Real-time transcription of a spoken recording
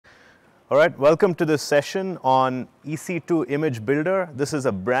All right, welcome to this session on EC2 Image Builder. This is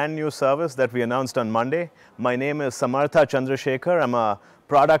a brand new service that we announced on Monday. My name is Samartha Chandrasekhar. I'm a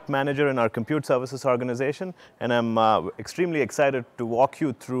product manager in our compute services organization, and I'm extremely excited to walk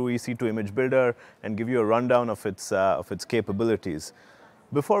you through EC2 Image Builder and give you a rundown of its capabilities.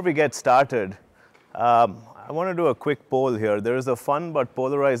 Before we get started, I want to do a quick poll here. There is a fun but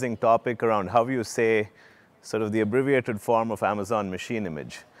polarizing topic around how you say sort of the abbreviated form of Amazon Machine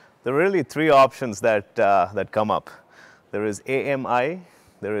Image. There are really three options that come up. There is AMI,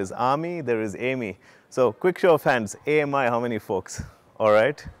 there is AMI, there is AMI. So quick show of hands, AMI, how many folks? All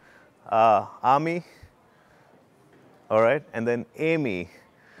right. AMI, all right. And then AMI,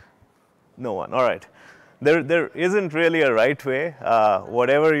 no one. All right. There isn't really a right way.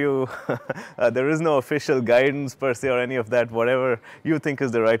 Whatever you, there is no official guidance per se or any of that. Whatever you think is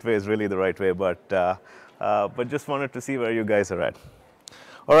the right way is really the right way. But just wanted to see where you guys are at.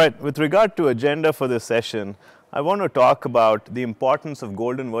 All right, with regard to agenda for this session, I want to talk about the importance of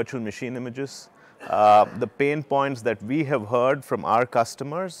golden virtual machine images, the pain points that we have heard from our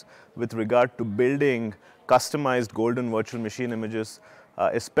customers with regard to building customized golden virtual machine images,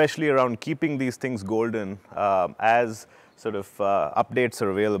 especially around keeping these things golden as sort of updates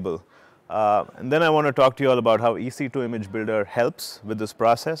are available. And then I want to talk to you all about how EC2 Image Builder helps with this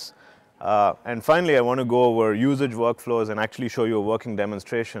process. And finally, I want to go over usage workflows and actually show you a working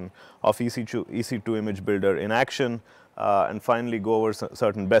demonstration of EC2 Image Builder in action, and finally go over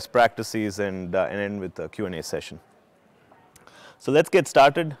certain best practices and end with a Q&A session. So let's get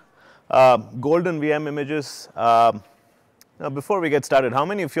started. Golden VM images. Now, before we get started, how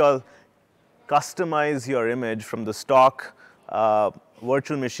many of you all customize your image from the stock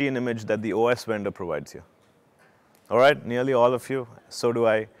virtual machine image that the OS vendor provides you? All right, nearly all of you. So do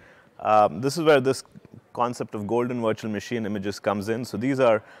I. This is where this concept of golden virtual machine images comes in. So these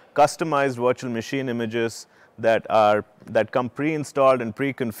are customized virtual machine images that come pre-installed and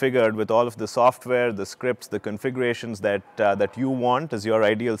pre-configured with all of the software, the scripts, the configurations that you want as your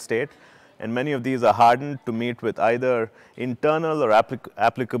ideal state. And many of these are hardened to meet with either internal or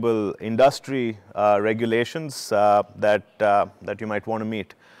applicable industry regulations that you might want to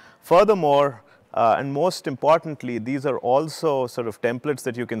meet. Furthermore, and most importantly, these are also sort of templates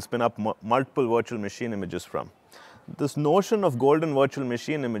that you can spin up multiple virtual machine images from. This notion of golden virtual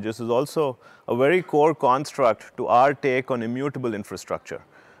machine images is also a very core construct to our take on immutable infrastructure.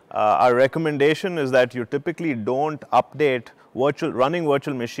 Our recommendation is that you typically don't update running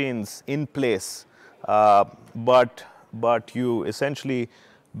virtual machines in place, but you essentially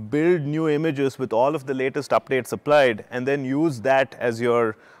build new images with all of the latest updates applied and then use that as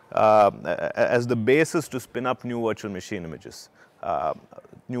your as the basis to spin up new virtual machine images,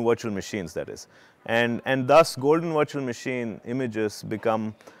 new virtual machines, that is. And thus, golden virtual machine images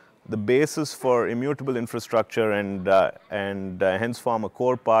become the basis for immutable infrastructure and hence form a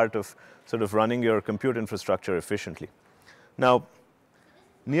core part of sort of running your compute infrastructure efficiently. Now,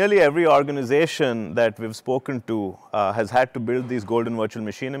 nearly every organization that we've spoken to has had to build these golden virtual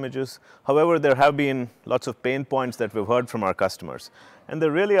machine images. However, there have been lots of pain points that we've heard from our customers. And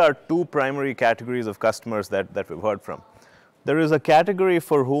there really are two primary categories of customers that we've heard from. There is a category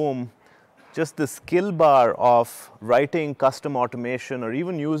for whom just the skill bar of writing custom automation or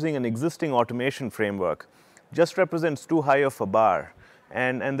even using an existing automation framework just represents too high of a bar.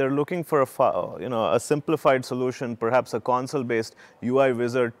 And they're looking for a simplified solution, perhaps a console-based UI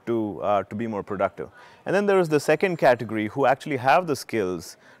wizard to be more productive. And then there is the second category who actually have the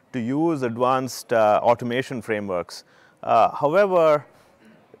skills to use advanced automation frameworks. However,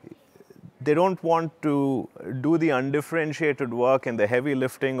 they don't want to do the undifferentiated work and the heavy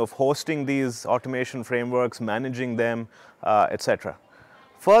lifting of hosting these automation frameworks, managing them, etc.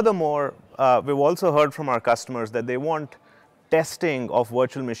 Furthermore, we've also heard from our customers that they want testing of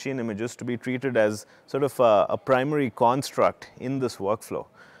virtual machine images to be treated as sort of a primary construct in this workflow.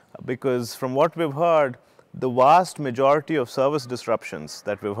 Because from what we've heard, the vast majority of service disruptions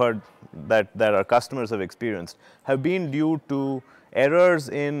that we've heard that our customers have experienced have been due to errors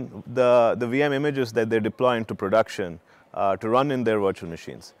in the VM images that they deploy into production to run in their virtual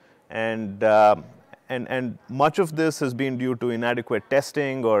machines. And much of this has been due to inadequate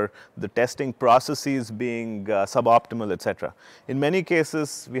testing or the testing processes being suboptimal, etc. In many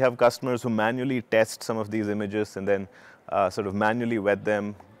cases, we have customers who manually test some of these images and then sort of manually vet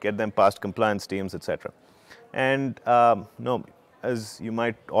them, get them past compliance teams, etc. And no, as you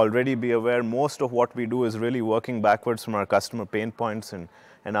might already be aware, most of what we do is really working backwards from our customer pain points and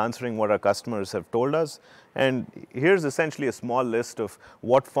answering what our customers have told us. And here's essentially a small list of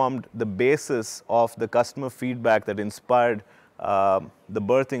what formed the basis of the customer feedback that inspired the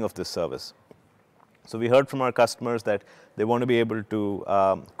birthing of this service. So we heard from our customers that they want to be able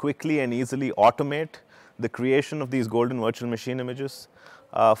to quickly and easily automate the creation of these golden virtual machine images.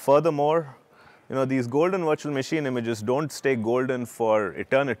 Furthermore, these golden virtual machine images don't stay golden for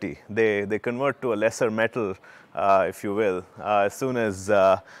eternity. They convert to a lesser metal, if you will, as soon as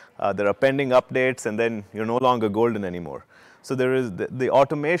there are pending updates, and then you're no longer golden anymore. So the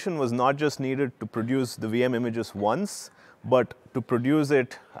automation was not just needed to produce the VM images once, but to produce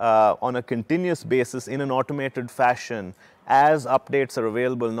it on a continuous basis in an automated fashion as updates are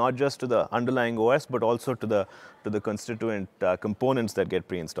available, not just to the underlying OS, but also to the constituent components that get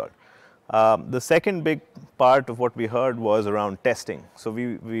pre-installed. The second big part of what we heard was around testing. So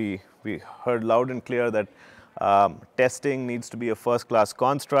we heard loud and clear that testing needs to be a first-class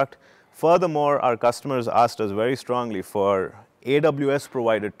construct. Furthermore, our customers asked us very strongly for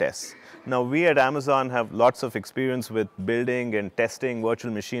AWS-provided tests. Now, we at Amazon have lots of experience with building and testing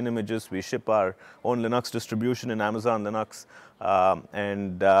virtual machine images. We ship our own Linux distribution in Amazon Linux,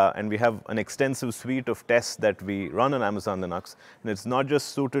 and we have an extensive suite of tests that we run on Amazon Linux. And it's not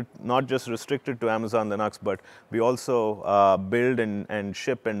just restricted to Amazon Linux, but we also build and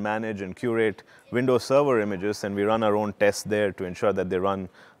ship and manage and curate Windows Server images, and we run our own tests there to ensure that they run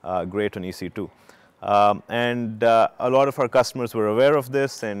great on EC2. A lot of our customers were aware of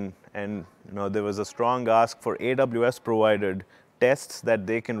this, and there was a strong ask for AWS provided tests that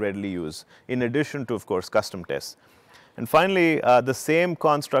they can readily use, in addition to, of course, custom tests. And finally, the same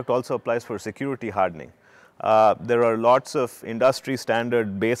construct also applies for security hardening. There are lots of industry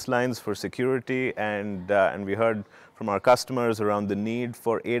standard baselines for security, and we heard from our customers around the need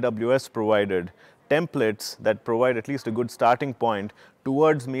for AWS provided templates that provide at least a good starting point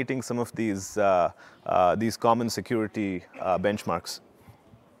towards meeting some of these common security benchmarks.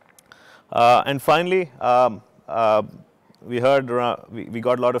 And finally, we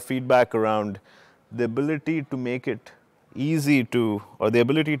got a lot of feedback around the ability to make it easy to, or the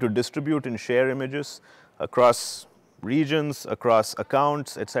ability to distribute and share images across regions, across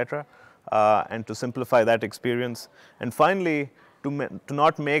accounts, etc., and to simplify that experience. And finally, to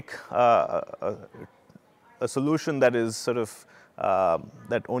not make a solution that is sort of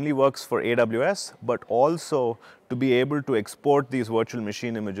that only works for AWS, but also to be able to export these virtual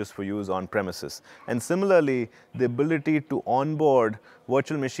machine images for use on premises. And similarly, the ability to onboard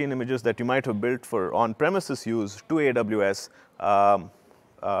virtual machine images that you might have built for on-premises use to AWS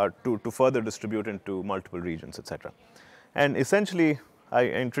to further distribute into multiple regions, etc. And essentially, I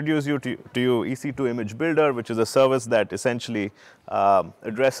introduce you to EC2 Image Builder, which is a service that essentially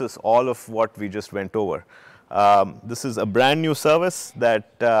addresses all of what we just went over. This is a brand new service that,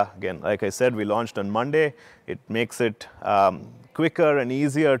 again, like I said, we launched on Monday. It makes it quicker and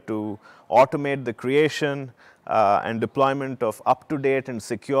easier to automate the creation and deployment of up-to-date and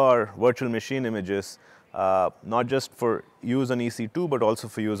secure virtual machine images, not just for use on EC2, but also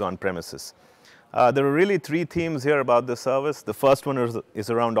for use on premises. There are really three themes here about this service. The first one is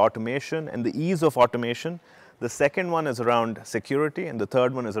around automation and the ease of automation. The second one is around security, and the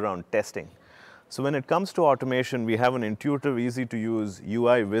third one is around testing. So when it comes to automation, we have an intuitive, easy-to-use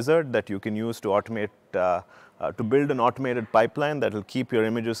UI wizard that you can use to automate, to build an automated pipeline that will keep your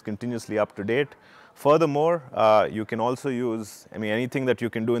images continuously up to date. Furthermore, you can also use, anything that you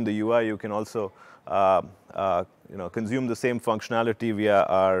can do in the UI, you can also consume the same functionality via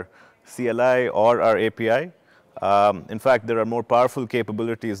our CLI or our API. In fact, there are more powerful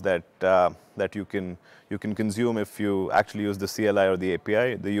capabilities that you can consume if you actually use the CLI or the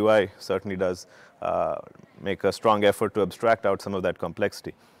API. The UI certainly does make a strong effort to abstract out some of that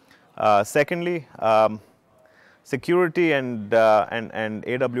complexity. Secondly, security and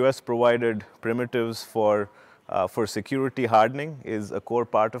AWS provided primitives for security hardening is a core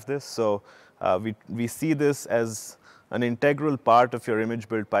part of this. So we see this as an integral part of your image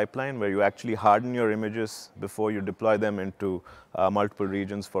build pipeline, where you actually harden your images before you deploy them into multiple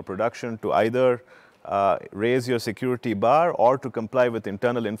regions for production to either raise your security bar or to comply with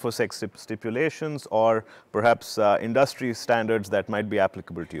internal InfoSec stipulations or perhaps industry standards that might be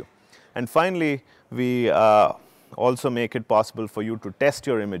applicable to you. And finally, we also make it possible for you to test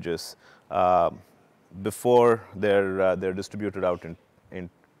your images before they're distributed out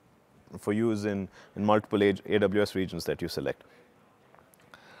for use in multiple AWS regions that you select.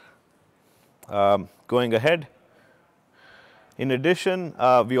 Going ahead, in addition,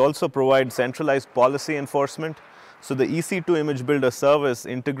 we also provide centralized policy enforcement. So the EC2 Image Builder service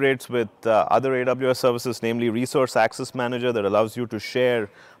integrates with other AWS services, namely Resource Access Manager, that allows you to share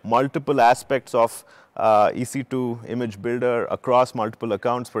multiple aspects of EC2 image builder across multiple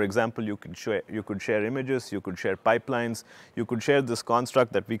accounts. For example, you could share images, you could share pipelines, you could share this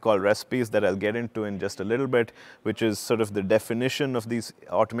construct that we call recipes that I'll get into in just a little bit, which is sort of the definition of these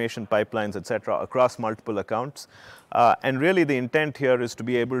automation pipelines, etc., across multiple accounts. And really the intent here is to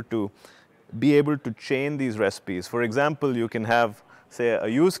be able to chain these recipes. For example, you can have, say, a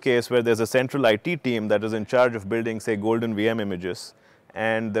use case where there's a central IT team that is in charge of building, say, golden VM images,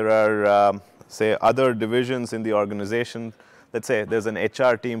 and there are say other divisions in the organization. Let's say there's an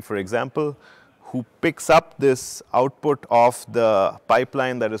HR team, for example, who picks up this output of the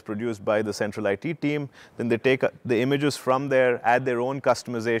pipeline that is produced by the central IT team. Then they take the images from there, add their own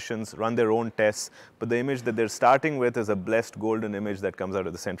customizations, run their own tests. But the image that they're starting with is a blessed golden image that comes out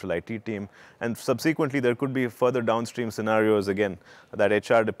of the central IT team. And subsequently, there could be further downstream scenarios. Again, that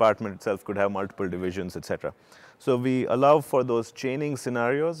HR department itself could have multiple divisions, etc. So we allow for those chaining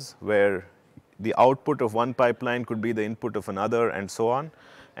scenarios where the output of one pipeline could be the input of another, and so on.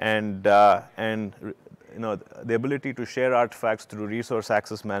 And you know, the ability to share artifacts through Resource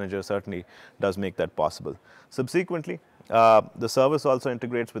Access Manager certainly does make that possible. Subsequently, the service also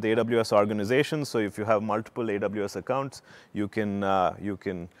integrates with AWS organizations. So if you have multiple AWS accounts, you can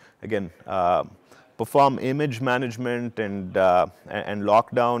again perform image management and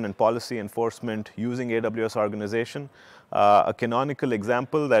lockdown and policy enforcement using AWS organization. A canonical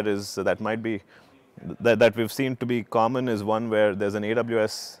example that we've seen to be common is one where there's an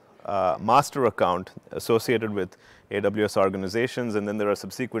AWS master account associated with AWS organizations, and then there are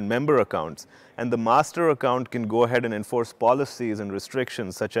subsequent member accounts. And the master account can go ahead and enforce policies and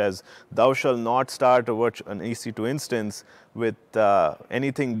restrictions such as thou shalt not start an EC2 instance with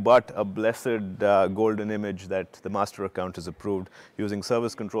anything but a blessed golden image that the master account has approved, using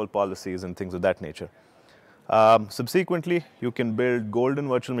service control policies and things of that nature. Subsequently, you can build golden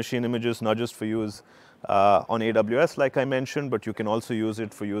virtual machine images, not just for use on AWS, like I mentioned, but you can also use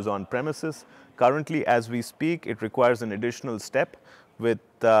it for use on premises. Currently, as we speak, it requires an additional step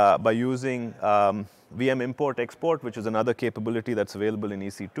by using VM import export, which is another capability that's available in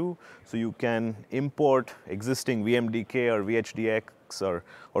EC2. So you can import existing VMDK or VHDX or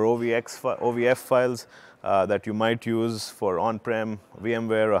OVF files that you might use for on-prem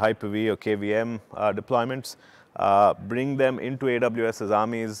VMware or Hyper-V or KVM deployments, bring them into AWS's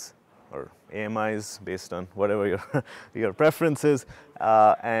AMIs or AMIs based on whatever your preference is,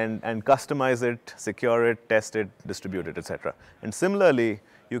 and customize it, secure it, test it, distribute it, etc. And similarly,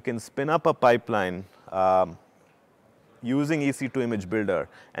 you can spin up a pipeline using EC2 Image Builder,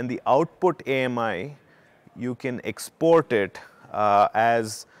 and the output AMI, you can export it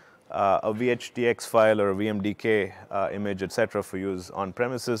as a VHDX file or a VMDK image, etc., for use on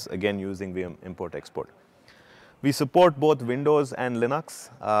premises, again using VM import export. We support both Windows and Linux.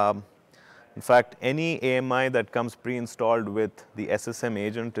 In fact, any AMI that comes pre-installed with the SSM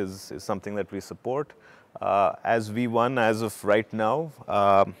agent is something that we support. As V1, as of right now,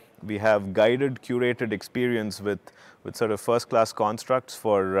 we have guided, curated experience with sort of first-class constructs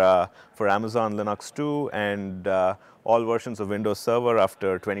for Amazon Linux 2 and all versions of Windows Server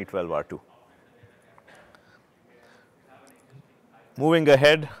after 2012 R2. Moving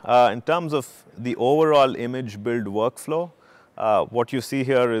ahead, in terms of the overall image build workflow, what you see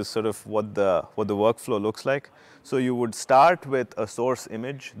here is sort of what the workflow looks like. So you would start with a source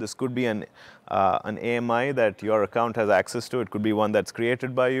image. This could be an AMI that your account has access to. It could be one that's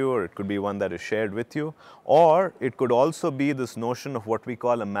created by you, or it could be one that is shared with you, or it could also be this notion of what we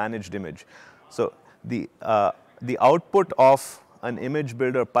call a managed image. So the output of an image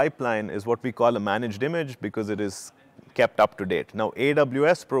builder pipeline is what we call a managed image because it is kept up to date. Now,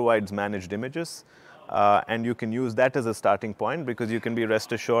 AWS provides managed images, and you can use that as a starting point because you can be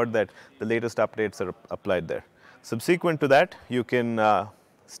rest assured that the latest updates are applied there. Subsequent to that, you can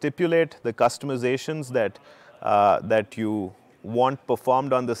stipulate the customizations that you want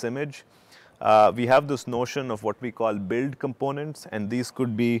performed on this image. We have this notion of what we call build components, and this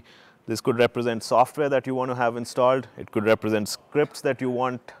could represent software that you want to have installed. It could represent scripts that you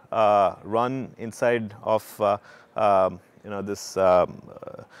want run inside of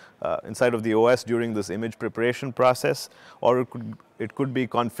inside of the OS during this image preparation process, or it could be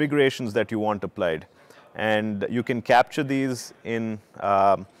configurations that you want applied. And you can capture these in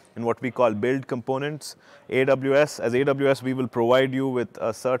what we call build components. As AWS, we will provide you with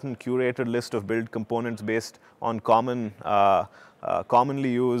a certain curated list of build components based on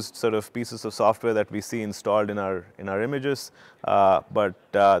commonly used sort of pieces of software that we see installed in our images, but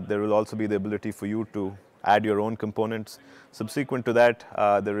there will also be the ability for you to add your own components. Subsequent to that,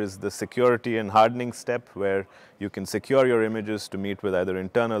 there is the security and hardening step where you can secure your images to meet with either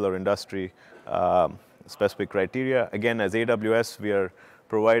internal or industry specific criteria. Again, as AWS, we are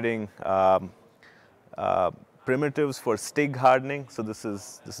providing primitives for STIG hardening. So this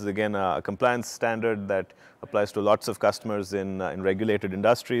is again a compliance standard that applies to lots of customers in regulated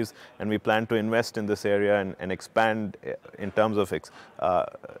industries, and we plan to invest in this area and expand in terms of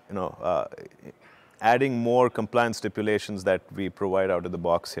adding more compliance stipulations that we provide out of the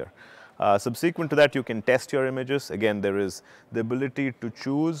box here. Subsequent to that, you can test your images. Again, there is the ability to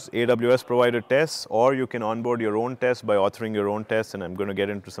choose AWS provided tests, or you can onboard your own tests by authoring your own tests, and I'm going to get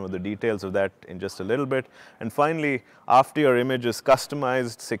into some of the details of that in just a little bit. And finally, after your image is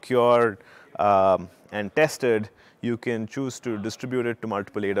customized, secured, and tested, you can choose to distribute it to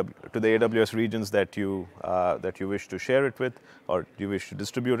to the AWS regions that you wish to share it with, or you wish to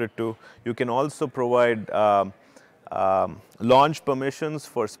distribute it to. You can also provide launch permissions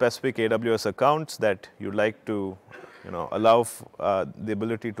for specific AWS accounts that you'd like to allow the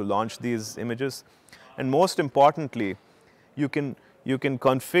ability to launch these images. And most importantly, you can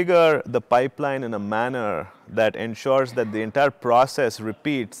configure the pipeline in a manner that ensures that the entire process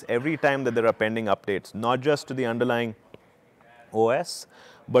repeats every time that there are pending updates, not just to the underlying OS,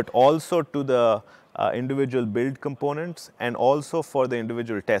 but also to the individual build components and also for the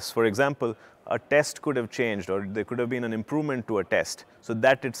individual tests. For example, a test could have changed, or there could have been an improvement to a test. So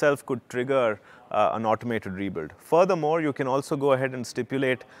that itself could trigger an automated rebuild. Furthermore, you can also go ahead and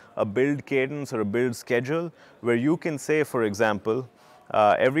stipulate a build cadence or a build schedule where you can say, for example,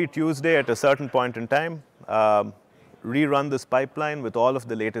 every Tuesday at a certain point in time, rerun this pipeline with all of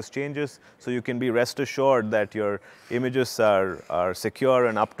the latest changes, so you can be rest assured that your images are secure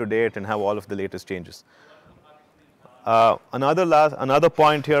and up to date and have all of the latest changes. Another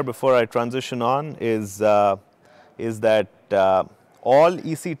point here before I transition on is that all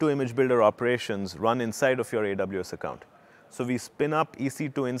EC2 image builder operations run inside of your AWS account. So we spin up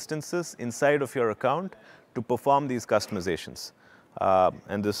EC2 instances inside of your account to perform these customizations.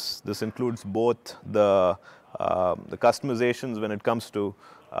 And this includes both the customizations when it comes to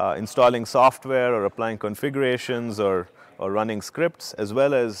installing software or applying configurations or running scripts, as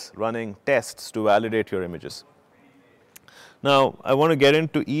well as running tests to validate your images. Now, I want to get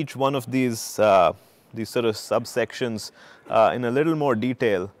into each one of these sort of subsections in a little more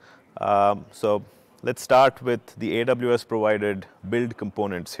detail. So let's start with the AWS provided build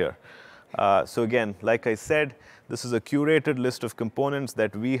components here. So again, like I said, this is a curated list of components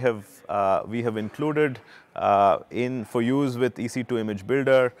that we have included for use with EC2 Image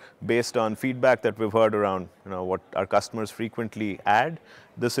Builder based on feedback that we've heard around what our customers frequently add.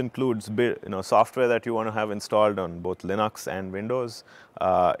 This includes software that you want to have installed on both Linux and Windows.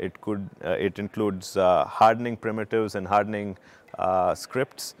 It includes hardening primitives and hardening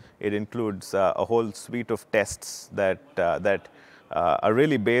scripts. It includes a whole suite of tests that are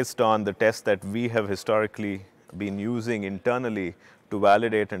really based on the tests that we have historically been using internally to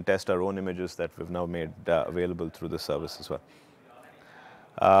validate and test our own images that we've now made available through the service as well.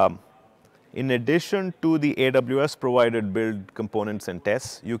 In addition to the AWS provided build components and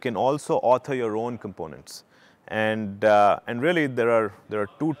tests, you can also author your own components. And really there are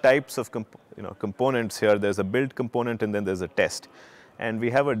two types of components here. There's a build component and then there's a test. And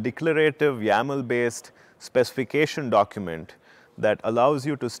we have a declarative YAML based specification document that allows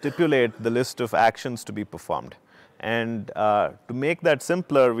you to stipulate the list of actions to be performed. And to make that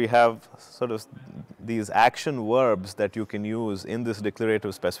simpler, we have sort of these action verbs that you can use in this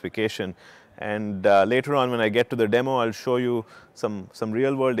declarative specification. And later on, when I get to the demo, I'll show you some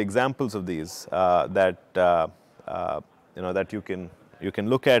real world examples of these that you can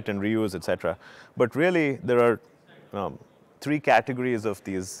look at and reuse, etc. But really, there are three categories of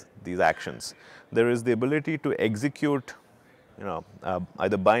these actions. There is the ability to execute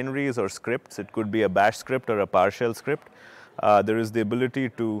either binaries or scripts. It could be a bash script or a PowerShell script. There is the ability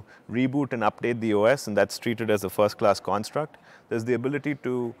to reboot and update the OS, and that's treated as a first-class construct. There's the ability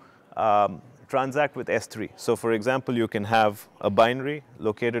to transact with S3. So for example, you can have a binary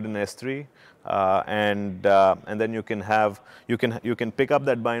located in S3, and then you can pick up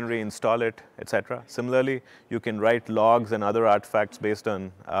that binary, install it, etc. Similarly, you can write logs and other artifacts based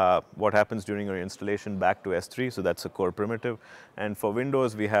on what happens during your installation back to S3. So that's a core primitive. And for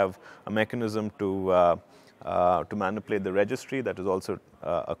Windows, we have a mechanism to manipulate the registry. That is also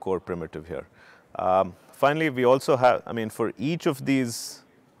a core primitive here. Finally, we also have, for each of these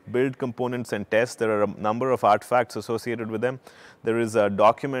build components and tests, there are a number of artifacts associated with them. There is a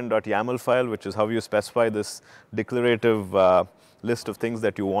document.yaml file, which is how you specify this declarative list of things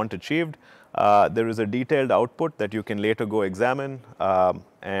that you want achieved. There is a detailed output that you can later go examine,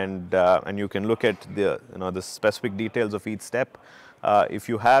 and you can look at the specific details of each step. If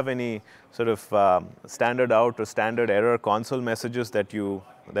you have any sort of standard out or standard error console messages that you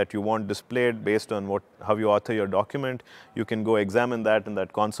want displayed based on how you author your document, you can go examine that in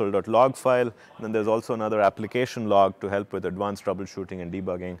that console.log file. And then there's also another application log to help with advanced troubleshooting and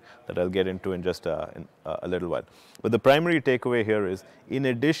debugging that I'll get into in just a little while. But the primary takeaway here is, in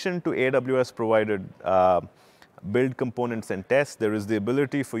addition to AWS provided build components and tests, there is the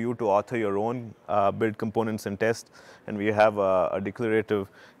ability for you to author your own build components and tests, and we have a declarative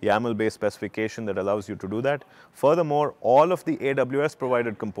YAML-based specification that allows you to do that. Furthermore, all of the AWS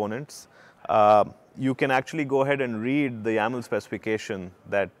provided components, you can actually go ahead and read the YAML specification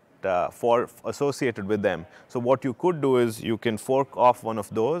that associated with them. So what you could do is you can fork off one of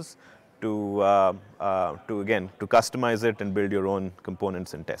those to customize it and build your own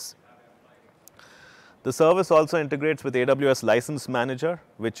components and tests. The service also integrates with AWS License Manager,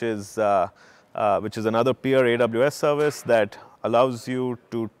 which is another peer AWS service that allows you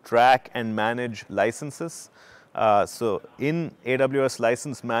to track and manage licenses. So in AWS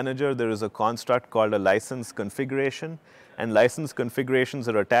License Manager, there is a construct called a license configuration, and license configurations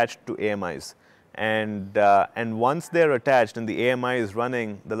are attached to AMIs. And once they're attached and the AMI is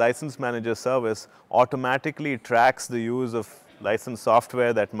running, the License Manager service automatically tracks the use of licensed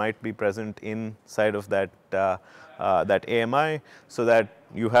software that might be present inside of that AMI, so that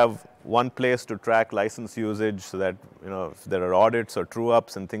you have one place to track license usage, so that if there are audits or true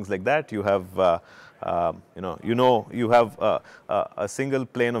ups and things like that, you have you have a single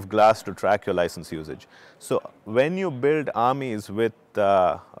pane of glass to track your license usage. So when you build armies with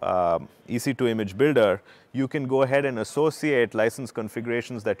EC2 Image Builder, you can go ahead and associate license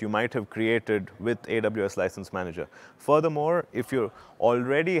configurations that you might have created with AWS License Manager. Furthermore, if you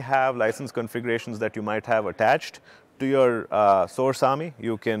already have license configurations that you might have attached to your source army,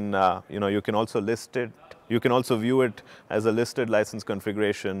 you can also list it. You can also view it as a listed license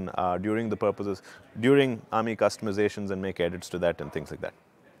configuration during army customizations and make edits to that and things like that.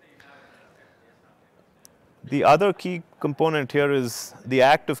 The other key component here is the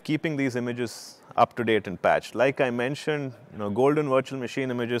act of keeping these images up to date and patched. Like I mentioned, golden virtual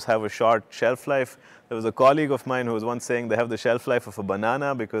machine images have a short shelf life. There was a colleague of mine who was once saying they have the shelf life of a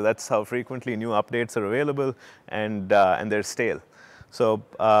banana, because that's how frequently new updates are available, and they're stale. So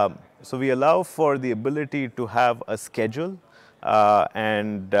we allow for the ability to have a schedule,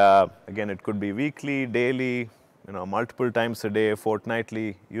 and again, it could be weekly, daily, multiple times a day,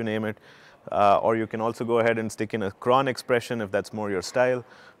 fortnightly, you name it. Or you can also go ahead and stick in a cron expression if that's more your style,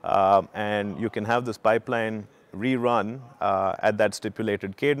 and you can have this pipeline rerun at that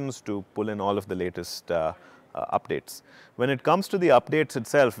stipulated cadence to pull in all of the latest updates. When it comes to the updates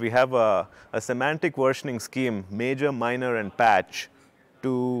itself, we have a semantic versioning scheme, major, minor, and patch,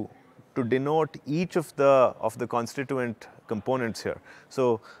 to denote each of the constituent components here.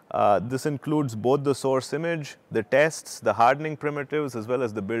 So this includes both the source image, the tests, the hardening primitives, as well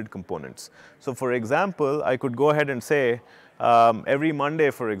as the build components. So for example, I could go ahead and say, every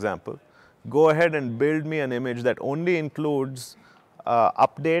Monday, for example, go ahead and build me an image that only includes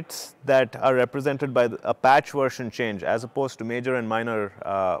updates that are represented by a patch version change, as opposed to major and minor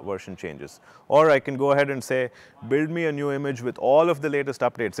version changes. Or I can go ahead and say, build me a new image with all of the latest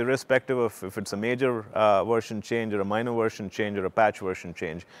updates, irrespective of if it's a major version change or a minor version change or a patch version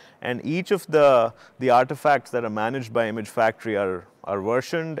change. And each of the artifacts that are managed by Image Factory are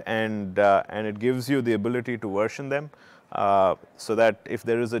versioned, and it gives you the ability to version them. So that if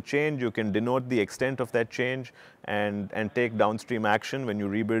there is a change, you can denote the extent of that change and take downstream action when you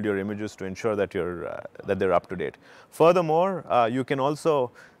rebuild your images to ensure that they're up to date. Furthermore, you can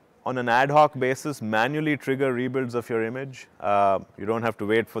also, on an ad hoc basis, manually trigger rebuilds of your image. You don't have to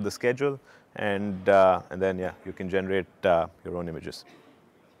wait for the schedule, and then you can generate your own images.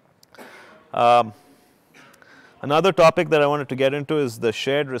 Another topic that I wanted to get into is the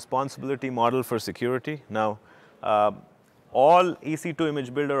shared responsibility model for security. Now, all EC2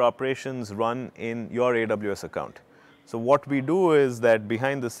 Image Builder operations run in your AWS account. So what we do is that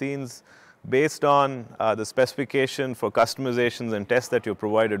behind the scenes, based on the specification for customizations and tests that you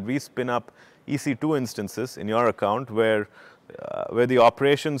provided, we spin up EC2 instances in your account where the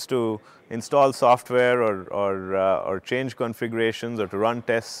operations to install software or change configurations or to run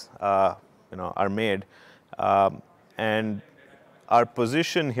tests are made. And our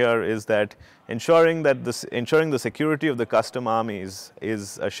position here is that ensuring the security of the custom armies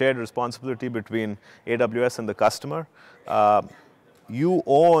is a shared responsibility between AWS and the customer. You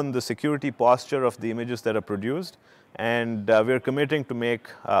own the security posture of the images that are produced, and we're committing to make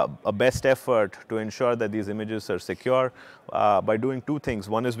a best effort to ensure that these images are secure by doing two things.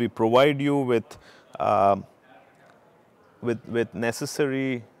 One is we provide you with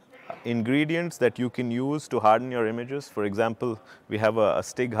necessary ingredients that you can use to harden your images. For example, we have a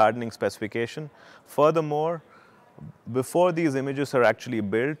STIG hardening specification. Furthermore, before these images are actually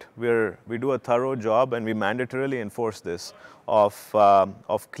built, we do a thorough job, and we mandatorily enforce this,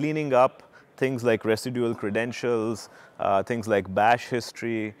 of cleaning up things like residual credentials, things like bash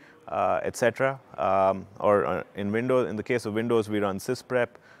history, etc. Or in Windows, in the case of Windows, we run sysprep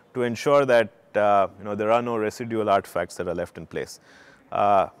to ensure that there are no residual artifacts that are left in place.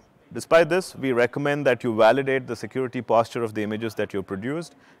 Despite this, we recommend that you validate the security posture of the images that you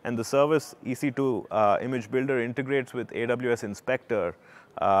produced, and the service EC2 Image Builder integrates with AWS Inspector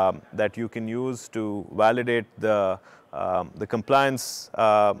that you can use to validate the compliance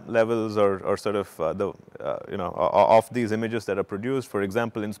levels or sort of of these images that are produced. For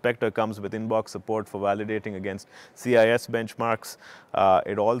example, Inspector comes with inbox support for validating against CIS benchmarks.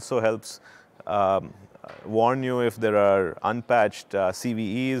 It also helps warn you if there are unpatched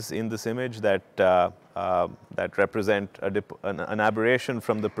CVEs in this image that represent an aberration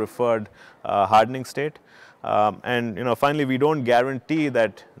from the preferred hardening state. And finally, we don't guarantee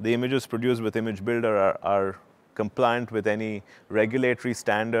that the images produced with Image Builder are compliant with any regulatory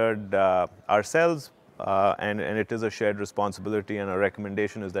standard ourselves. And it is a shared responsibility, and our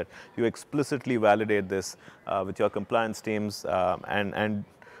recommendation is that you explicitly validate this with your compliance teams and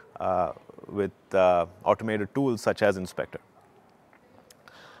with automated tools such as Inspector.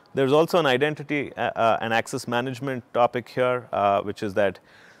 There's also an identity and access management topic here, which is that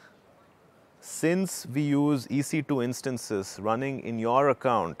since we use EC2 instances running in your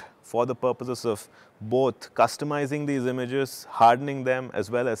account for the purposes of both customizing these images, hardening them,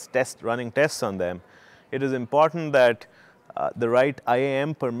 as well as running tests on them, it is important that the right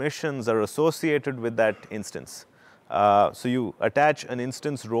IAM permissions are associated with that instance. So you attach an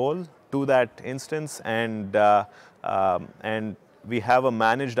instance role to that instance, and we have a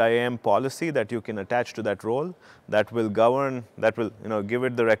managed IAM policy that you can attach to that role that will govern, that will give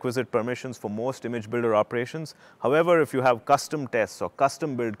it the requisite permissions for most image builder operations. However, if you have custom tests or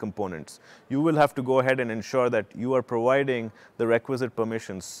custom build components, you will have to go ahead and ensure that you are providing the requisite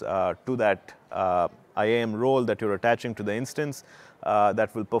permissions to that IAM role that you're attaching to the instance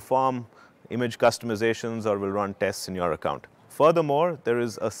that will perform image customizations or will run tests in your account. Furthermore, there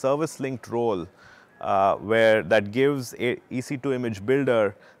is a service linked role where that gives EC2 Image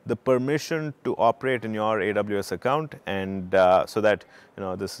Builder the permission to operate in your AWS account, and so that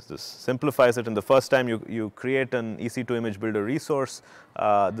this simplifies it. And the first time you create an EC2 Image Builder resource,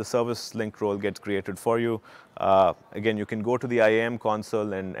 the service link role gets created for you. Again, you can go to the IAM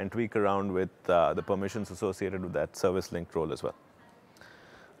console and tweak around with the permissions associated with that service link role as well.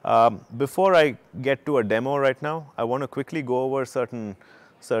 Before I get to a demo right now, I want to quickly go over certain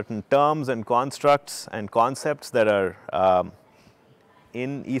terms and constructs and concepts that are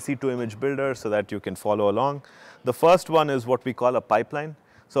in EC2 Image Builder so that you can follow along. The first one is what we call a pipeline.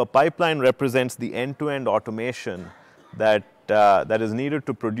 So a pipeline represents the end-to-end automation that is needed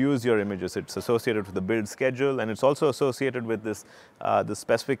to produce your images. It's associated with the build schedule, and it's also associated with this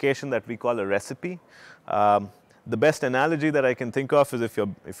specification that we call a recipe. The best analogy that I can think of is if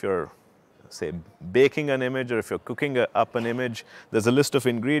you're say baking an image, or if you're cooking up an image, there's a list of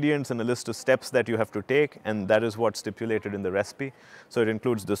ingredients and a list of steps that you have to take, and that is what's stipulated in the recipe. So it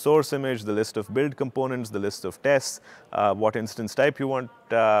includes the source image, the list of build components, the list of tests, what instance type you want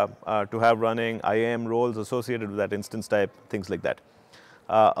to have running, IAM roles associated with that instance type, things like that.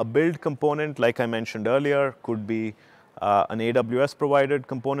 A build component, like I mentioned earlier, could be an AWS provided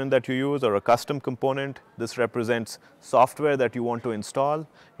component that you use, or a custom component. This represents software that you want to install.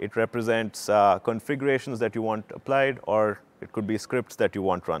 It represents configurations that you want applied, or it could be scripts that you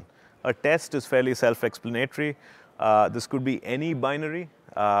want run. A test is fairly self-explanatory. This could be any binary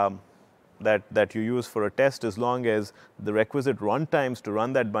that you use for a test, as long as the requisite runtimes to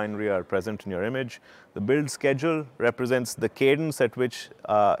run that binary are present in your image. The build schedule represents the cadence at which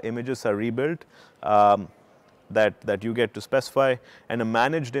images are rebuilt. That you get to specify, and a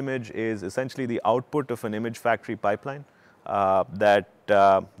managed image is essentially the output of an image factory pipeline that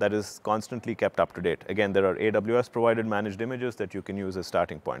is constantly kept up to date. Again, there are AWS provided managed images that you can use as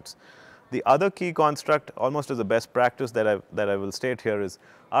starting points. The other key construct, almost as a best practice that I will state here, is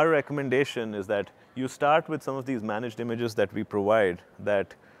our recommendation is that you start with some of these managed images that we provide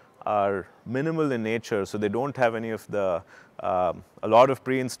that are minimal in nature, so they don't have any of the a lot of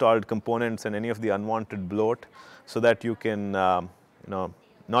pre-installed components and any of the unwanted bloat, so that you can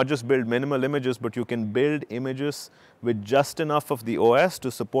not just build minimal images, but you can build images with just enough of the OS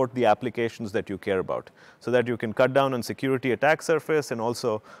to support the applications that you care about, so that you can cut down on security attack surface and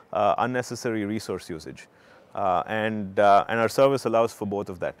also unnecessary resource usage. And our service allows for both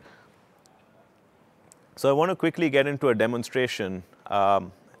of that. So I want to quickly get into a demonstration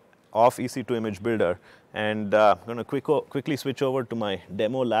of EC2 Image Builder, and I'm going to quickly switch over to my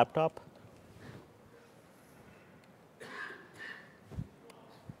demo laptop.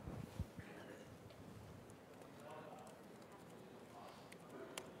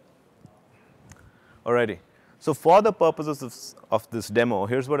 Alrighty, so for the purposes of this demo,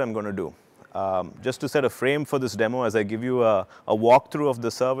 here's what I'm going to do. Just to set a frame for this demo, as I give you a walkthrough of the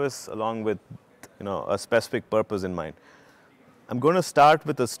service along with a specific purpose in mind. I'm going to start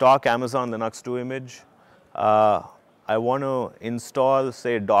with a stock Amazon Linux 2 image. I want to install,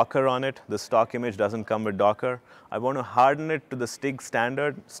 say, Docker on it. The stock image doesn't come with Docker. I want to harden it to the STIG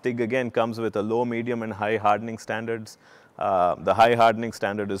standard. STIG, again, comes with a low, medium, and high hardening standards. The high hardening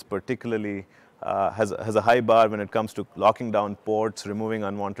standard is particularly has a high bar when it comes to locking down ports, removing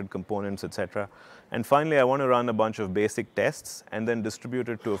unwanted components, etc. And finally, I want to run a bunch of basic tests and then distribute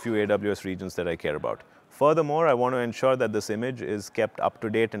it to a few AWS regions that I care about. Furthermore, I want to ensure that this image is kept up to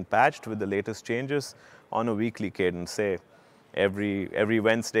date and patched with the latest changes on a weekly cadence, say every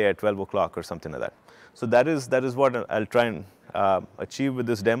Wednesday at 12 o'clock or something like that. So that is what I'll try and achieve with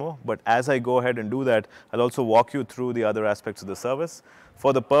this demo. But as I go ahead and do that, I'll also walk you through the other aspects of the service.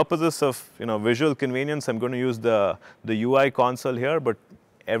 For the purposes of visual convenience, I'm going to use the UI console here, but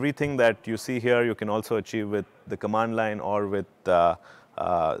everything that you see here you can also achieve with the command line or with our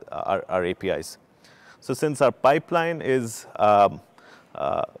APIs. So since our pipeline is the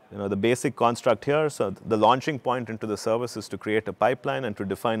basic construct here, so the launching point into the service is to create a pipeline and to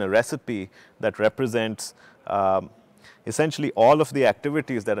define a recipe that represents essentially all of the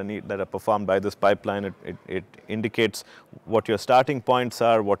activities that are performed by this pipeline. It indicates what your starting points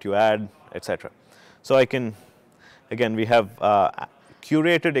are, what you add, etc. So we have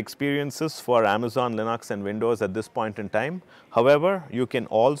curated experiences for Amazon Linux and Windows at this point in time. However, you can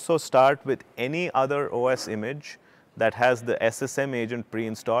also start with any other OS image that has the SSM agent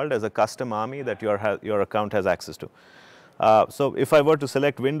pre-installed as a custom ARMY that your account has access to. So if I were to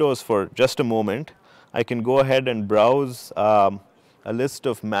select Windows for just a moment, I can go ahead and browse a list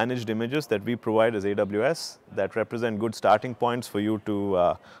of managed images that we provide as AWS that represent good starting points for you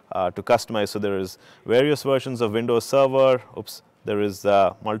to customize. So there is various versions of Windows Server. There is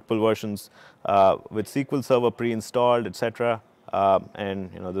multiple versions with SQL Server pre-installed, etc.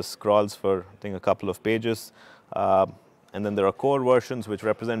 And this scrolls for I think a couple of pages. And then there are core versions which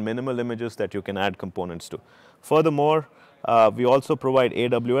represent minimal images that you can add components to. Furthermore, we also provide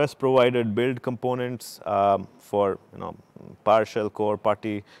AWS provided build components for PowerShell, core,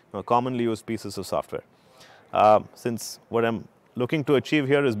 PuTTY, commonly used pieces of software. Since what I'm looking to achieve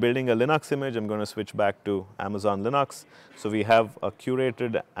here is building a Linux image, I'm going to switch back to Amazon Linux. So we have a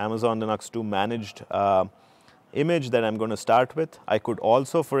curated Amazon Linux 2 managed image that I'm going to start with. I could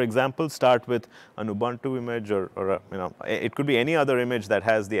also, for example, start with an Ubuntu image or it could be any other image that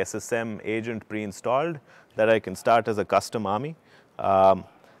has the SSM agent pre-installed that I can start as a custom ARMY. And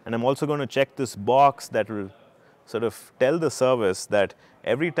I'm also going to check this box that will sort of tell the service that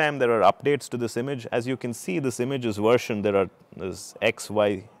every time there are updates to this image, as you can see, this image is versioned. There's X,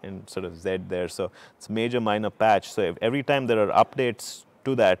 Y, and sort of Z there. So it's major, minor, patch. So every time there are updates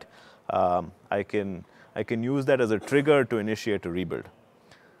to that, I can use that as a trigger to initiate a rebuild.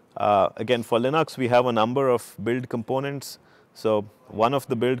 Again, for Linux, we have a number of build components. So one of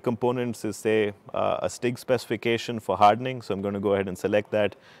the build components is, say, a STIG specification for hardening. So I'm going to go ahead and select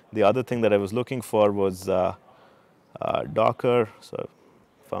that. The other thing that I was looking for was Docker. So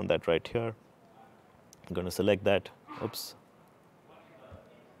I found that right here. I'm going to select that. Oops.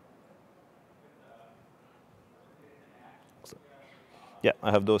 So, yeah,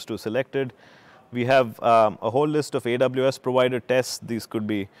 I have those two selected. We have a whole list of AWS provided tests. These could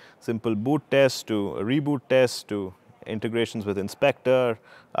be simple boot tests to a reboot test to integrations with Inspector,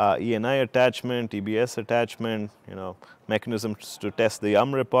 ENI attachment, EBS attachment, mechanisms to test the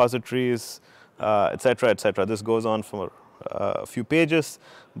YUM repositories, etc., etc. This goes on for a few pages,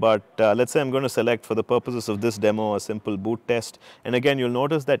 but let's say I'm going to select for the purposes of this demo a simple boot test. And again, you'll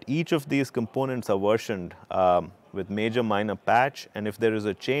notice that each of these components are versioned with major, minor, patch, and if there is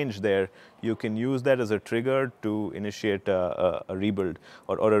a change there, you can use that as a trigger to initiate a rebuild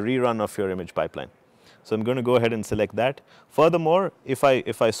or a rerun of your image pipeline. So I'm going to go ahead and select that. Furthermore, if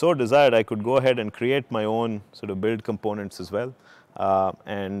I so desired, I could go ahead and create my own sort of build components as well.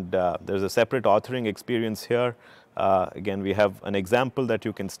 And there's a separate authoring experience here. Again, we have an example that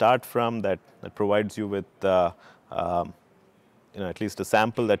you can start from that provides you with at least a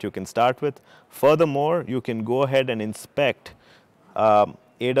sample that you can start with. Furthermore, you can go ahead and inspect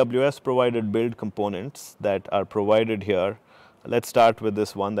AWS provided build components that are provided here. Let's start with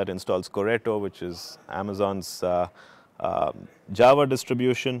this one that installs Corretto, which is Amazon's Java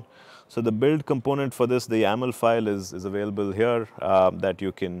distribution. So the build component for this, the YAML file is available here that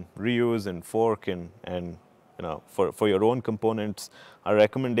you can reuse and fork and for your own components. Our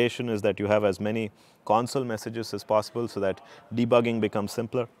recommendation is that you have as many console messages as possible so that debugging becomes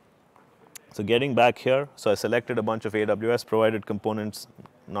simpler. So getting back here, so I selected a bunch of AWS provided components,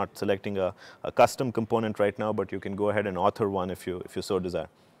 not selecting a custom component right now, but you can go ahead and author one if you so desire.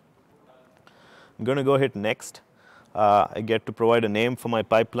 I'm going to go hit next. I get to provide a name for my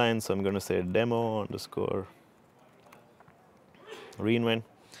pipeline, so I'm going to say demo underscore reinvent.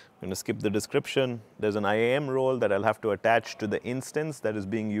 I'm going to skip the description. There's an IAM role that I'll have to attach to the instance that is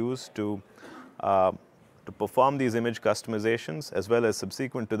being used to perform these image customizations, as well as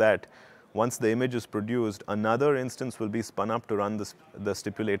subsequent to that, once the image is produced, another instance will be spun up to run the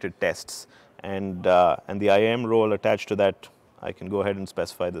stipulated tests. And the IAM role attached to that, I can go ahead and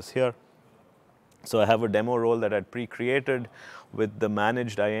specify this here. So I have a demo role that I'd pre-created with the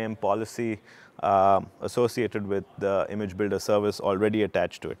managed IAM policy associated with the image builder service already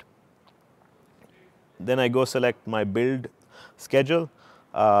attached to it. Then I go select my build schedule.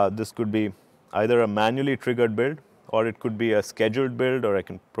 This could be either a manually triggered build, or it could be a scheduled build, or I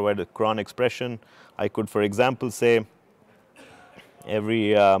can provide a cron expression. I could, for example, say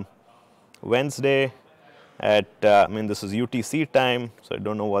every Wednesday at, this is UTC time, so I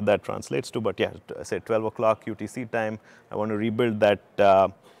don't know what that translates to, but yeah, say 12 o'clock UTC time, I want to rebuild that,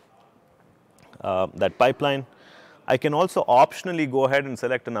 that pipeline. I can also optionally go ahead and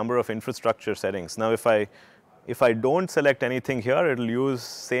select a number of infrastructure settings. Now, if I don't select anything here, it'll use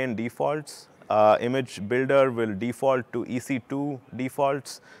SANE defaults. Image builder will default to EC2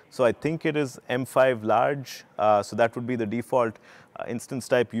 defaults. So I think it is M5 large. So that would be the default instance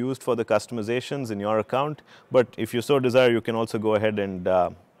type used for the customizations in your account. But if you so desire, you can also go ahead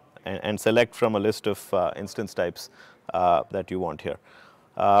and select from a list of instance types that you want here.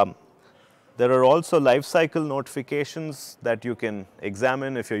 There are also lifecycle notifications that you can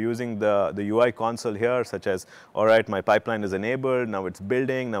examine if you're using the UI console here, such as, all right, my pipeline is enabled, now it's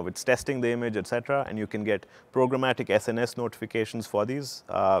building, now it's testing the image, etc. And you can get programmatic SNS notifications for these.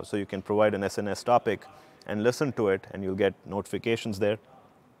 So you can provide an SNS topic and listen to it, and you'll get notifications there.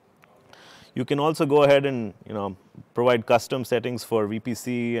 You can also go ahead and provide custom settings for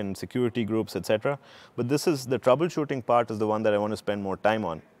VPC and security groups, etc. But this is the troubleshooting part is the one that I want to spend more time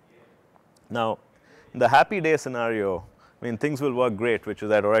on. Now, in the happy day scenario, things will work great, which is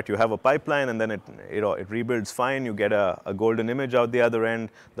that, all right, you have a pipeline and then it rebuilds fine, you get a golden image out the other end,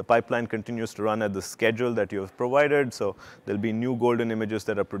 the pipeline continues to run at the schedule that you have provided, so there'll be new golden images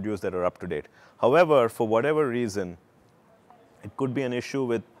that are produced that are up to date. However, for whatever reason, it could be an issue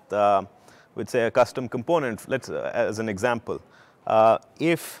with say, a custom component. Let's, as an example,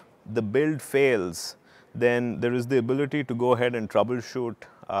 if the build fails, then there is the ability to go ahead and troubleshoot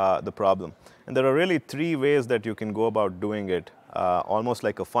the problem. And there are really three ways that you can go about doing it, almost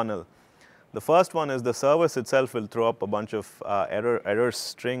like a funnel. The first one is the service itself will throw up a bunch of error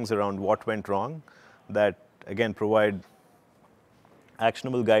strings around what went wrong that, again, provide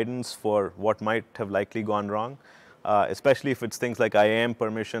actionable guidance for what might have likely gone wrong, especially if it's things like IAM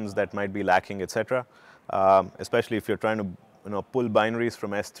permissions that might be lacking, etc. Especially if you're trying to pull binaries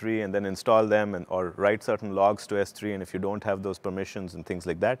from S3 and then install them or write certain logs to S3, and if you don't have those permissions and things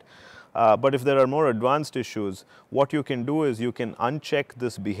like that. But if there are more advanced issues, what you can do is you can uncheck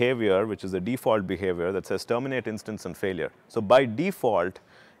this behavior, which is a default behavior that says terminate instance on failure. So by default,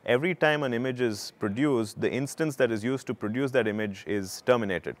 every time an image is produced, the instance that is used to produce that image is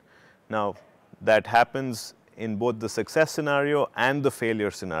terminated. Now, that happens in both the success scenario and the failure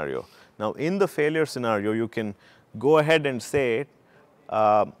scenario. Now, in the failure scenario, you can go ahead and say,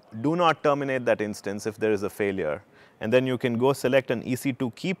 do not terminate that instance if there is a failure. And then you can go select an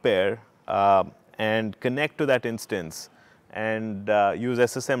EC2 key pair and connect to that instance and use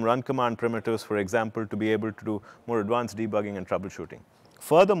SSM run command primitives, for example, to be able to do more advanced debugging and troubleshooting.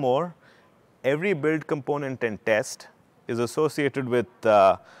 Furthermore, every build component and test is associated with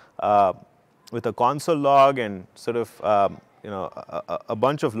a console log and sort of a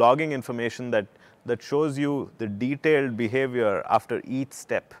bunch of logging information that shows you the detailed behavior after each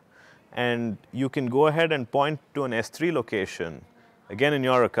step. And you can go ahead and point to an S3 location, again in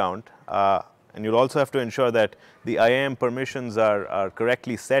your account, and you'll also have to ensure that the IAM permissions are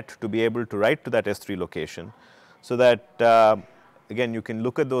correctly set to be able to write to that S3 location. so that again you can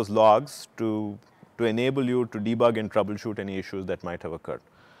look at those logs to enable you to debug and troubleshoot any issues that might have occurred.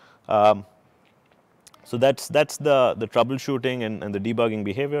 So that's the troubleshooting and the debugging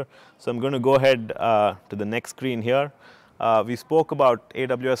behavior. So I'm going to go ahead to the next screen here. We spoke about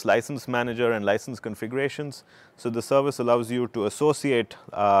AWS License Manager and license configurations. So the service allows you to associate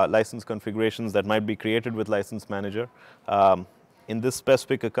license configurations that might be created with License Manager. In this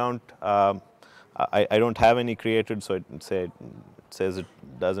specific account, I don't have any created, so it says it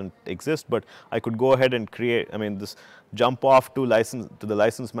doesn't exist, but I could go ahead and create, this jump off to the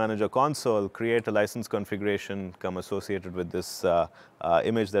License Manager console, create a license configuration, come associated with this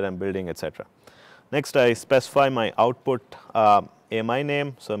image that I'm building, etc. Next, I specify my output AMI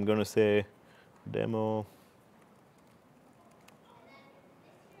name, so I'm going to say demo.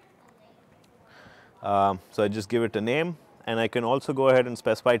 So I just give it a name, and I can also go ahead and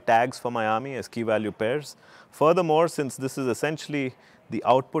specify tags for my AMI as key value pairs. Furthermore, since this is essentially the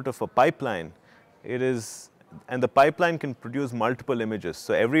output of a pipeline, and the pipeline can produce multiple images.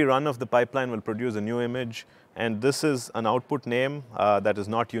 So every run of the pipeline will produce a new image, and this is an output name that is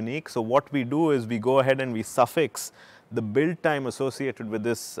not unique. So what we do is we go ahead and we suffix the build time associated with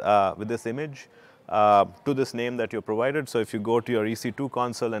this image to this name that you provided. So if you go to your EC2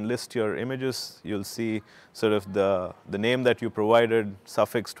 console and list your images, you'll see sort of the name that you provided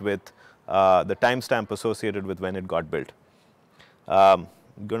suffixed with the timestamp associated with when it got built. I'm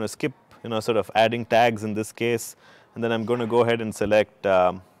going to skip sort of adding tags in this case, and then I'm going to go ahead and select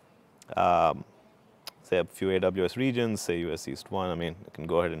say a few AWS regions, say US East 1. I can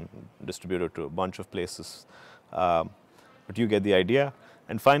go ahead and distribute it to a bunch of places, but you get the idea.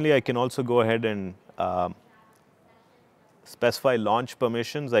 And finally, I can also go ahead and specify launch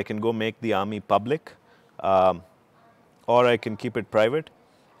permissions. I can go make the AMI public, or I can keep it private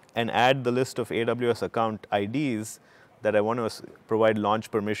and add the list of AWS account IDs that I want to provide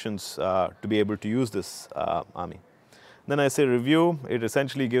launch permissions to be able to use this AMI. Then I say review. It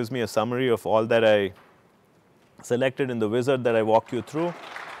essentially gives me a summary of all that I selected in the wizard that I walk you through.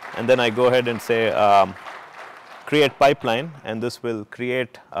 And then I go ahead and say create pipeline, and this will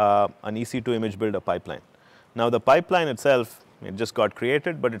create an EC2 image builder pipeline. Now the pipeline itself, it just got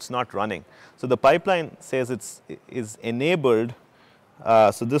created, but it's not running. So the pipeline says is enabled.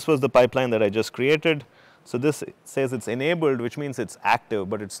 So this was the pipeline that I just created. So this says it's enabled, which means it's active,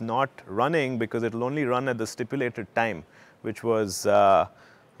 but it's not running because it will only run at the stipulated time, which was I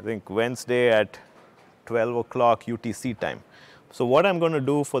think Wednesday at 12 o'clock UTC time. So what I'm going to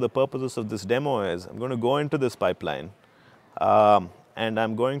do for the purposes of this demo is I'm going to go into this pipeline and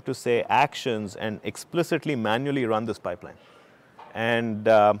I'm going to say actions and explicitly manually run this pipeline. And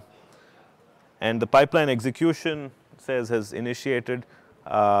the pipeline execution says has initiated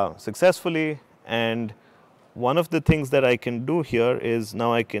successfully. And one of the things that I can do here is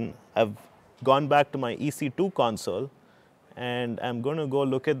now I've gone back to my EC2 console, and I'm going to go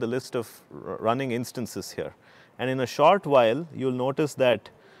look at the list of running instances here. And in a short while, you'll notice that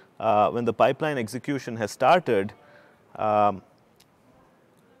when the pipeline execution has started, a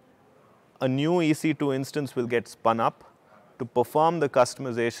new EC2 instance will get spun up to perform the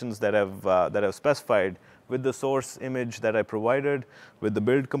customizations that I've specified with the source image that I provided, with the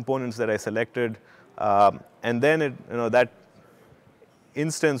build components that I selected, and then that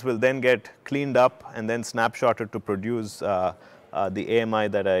instance will then get cleaned up and then snapshotted to produce the AMI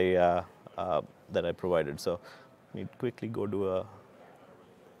that I provided. So let me quickly go do a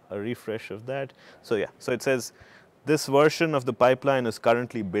refresh of that. So yeah, so it says this version of the pipeline is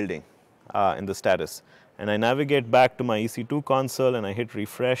currently building in the status. And I navigate back to my EC2 console and I hit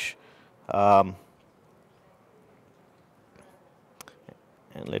refresh. And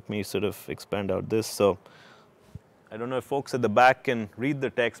let me sort of expand out this. So I don't know if folks at the back can read the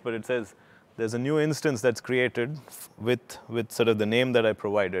text, but it says there's a new instance that's created with sort of the name that I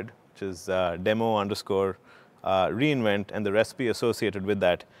provided, which is demo underscore reinvent, and the recipe associated with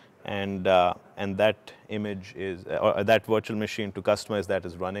that. And that image is, or that virtual machine to customize that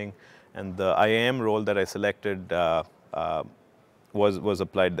is running. And the IAM role that I selected was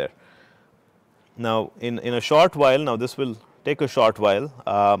applied there. Now, in a short while, now this will take a short while,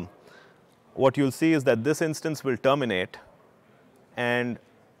 what you'll see is that this instance will terminate and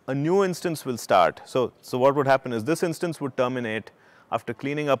a new instance will start. So what would happen is this instance would terminate after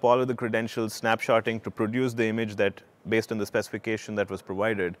cleaning up all of the credentials, snapshotting to produce the image that based on the specification that was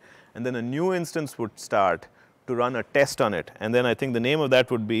provided, and then a new instance would start to run a test on it. And then I think the name of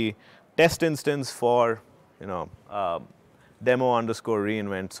that would be test instance for demo underscore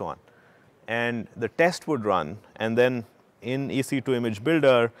reinvent, so on. And the test would run, and then in EC2 Image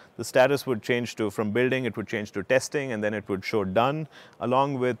Builder, the status would change to, from building, it would change to testing, and then it would show done,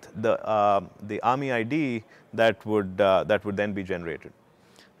 along with the ARMY ID that would then be generated.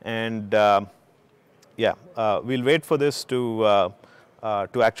 And yeah, we'll wait for this to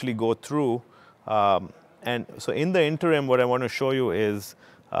actually go through. And so in the interim, what I want to show you is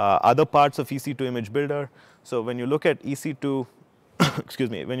other parts of EC2 Image Builder. So when you look at EC2, excuse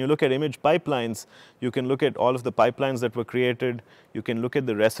me, when you look at image pipelines, you can look at all of the pipelines that were created. You can look at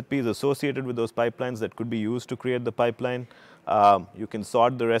the recipes associated with those pipelines that could be used to create the pipeline. You can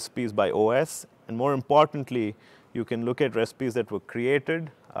sort the recipes by OS. And more importantly, you can look at recipes that were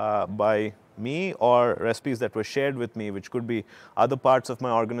created by me or recipes that were shared with me, which could be other parts of my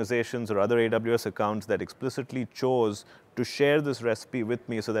organizations or other AWS accounts that explicitly chose to share this recipe with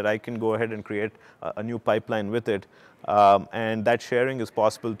me so that I can go ahead and create a new pipeline with it. And that sharing is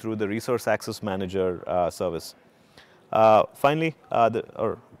possible through the Resource Access Manager service. Finally,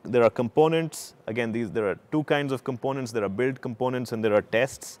 there are components. Again, there are two kinds of components. There are build components and there are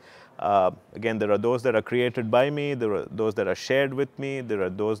tests. Again, there are those that are created by me, there are those that are shared with me, there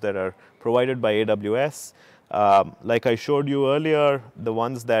are those that are provided by AWS. Like I showed you earlier, the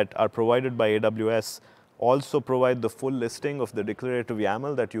ones that are provided by AWS also provide the full listing of the declarative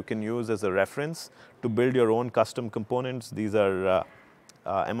YAML that you can use as a reference to build your own custom components. These are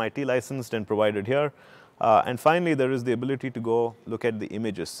MIT licensed and provided here. And finally, there is the ability to go look at the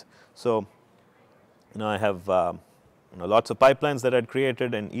images. So, I have lots of pipelines that I'd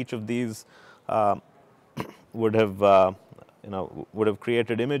created, and each of these would have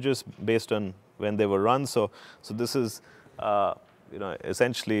created images based on when they were run. So this is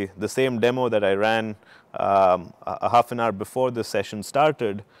essentially the same demo that I ran a half an hour before this session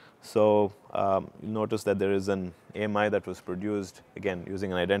started. So you'll notice that there is an AMI that was produced, again,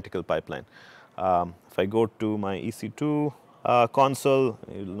 using an identical pipeline. If I go to my EC2 console,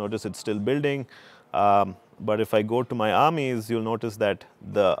 you'll notice it's still building. But if I go to my ARMYs, you'll notice that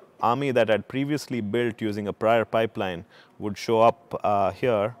the ARMY that I'd previously built using a prior pipeline would show up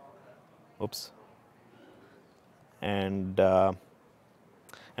here. Oops. And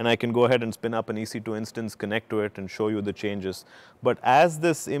I can go ahead and spin up an EC2 instance, connect to it, and show you the changes. But as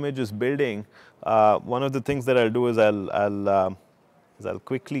this image is building, one of the things that I'll do is I'll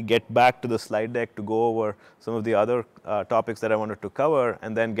quickly get back to the slide deck to go over some of the other topics that I wanted to cover,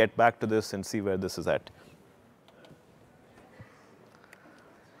 and then get back to this and see where this is at.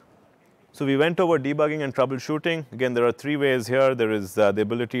 So we went over debugging and troubleshooting. Again, there are three ways here. There is the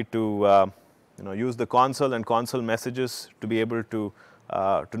ability to use the console and console messages to be able to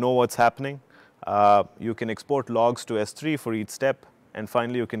know what's happening. You can export logs to S3 for each step, and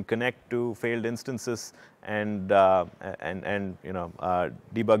finally you can connect to failed instances and debug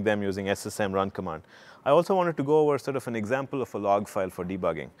them using SSM run command. I also wanted to go over sort of an example of a log file for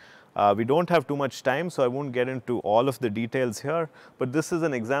debugging. We don't have too much time, so I won't get into all of the details here, but this is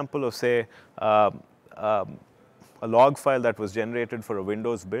an example of, say, a log file that was generated for a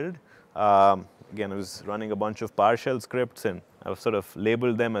Windows build. Again, I was running a bunch of PowerShell scripts, and I've sort of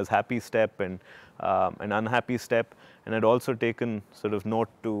labeled them as happy step and an unhappy step, and I'd also taken sort of note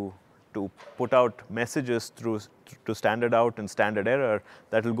to put out messages to standard out and standard error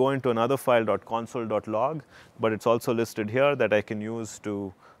that will go into another file .console.log, but it's also listed here that I can use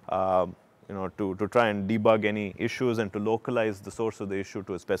to try and debug any issues and to localize the source of the issue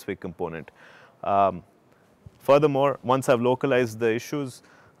to a specific component. Furthermore, once I've localized the issues,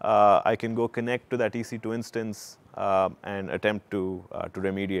 I can go connect to that EC2 instance and attempt to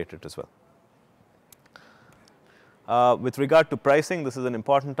remediate it as well. With regard to pricing, this is an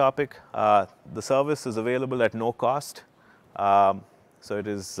important topic. The service is available at no cost. So it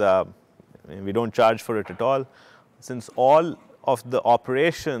is, we don't charge for it at all. Since all of the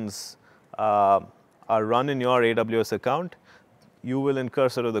operations are run in your AWS account, you will incur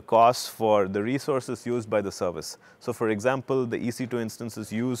sort of the costs for the resources used by the service. So for example, the EC2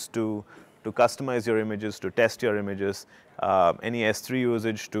 instances used to customize your images, to test your images, any S3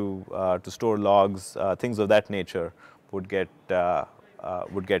 usage to store logs, things of that nature would get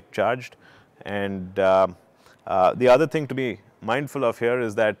charged. And the other thing to be mindful of here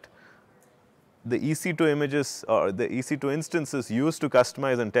is that the EC2 images or the EC2 instances used to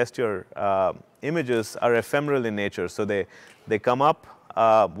customize and test your images are ephemeral in nature. So they come up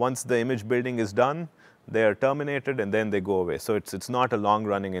once the image building is done, they are terminated, and then they go away. So it's not a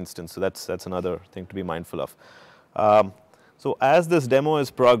long-running instance. So that's another thing to be mindful of. So as this demo is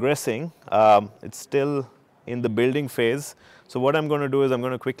progressing, it's still in the building phase. So what I'm going to do is I'm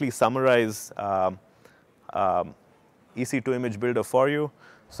going to quickly summarize EC2 Image Builder for you.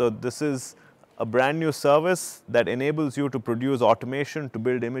 So this is a brand new service that enables you to produce automation to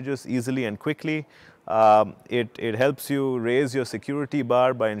build images easily and quickly. It helps you raise your security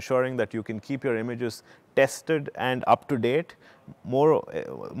bar by ensuring that you can keep your images tested and up to date.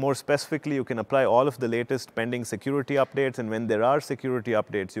 More specifically, you can apply all of the latest pending security updates, and when there are security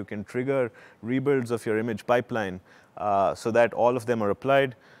updates, you can trigger rebuilds of your image pipeline so that all of them are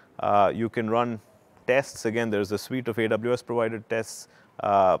applied. You can run tests. Again, there's a suite of AWS provided tests,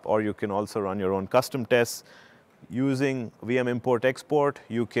 or you can also run your own custom tests. Using VM import export,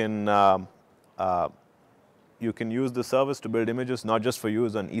 you can use the service to build images not just for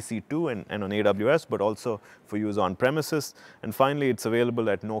use on EC2 and on AWS, but also for use on premises. And finally, it's available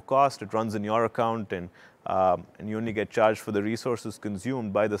at no cost. It runs in your account, and you only get charged for the resources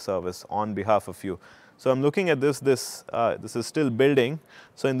consumed by the service on behalf of you. So I'm looking at this. This is still building.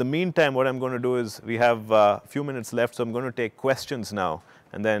 So in the meantime, what I'm going to do is, we have a few minutes left, so I'm going to take questions now,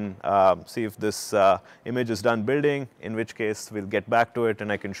 and then see if this image is done building, in which case we'll get back to it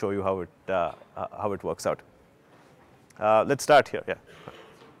and I can show you how it works out. Let's start here. Yeah.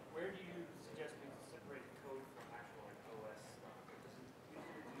 Where do you suggest we separate the code from actual OS stuff? Because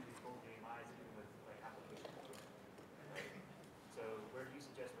usually we do these both AMIs even with application code. So where do you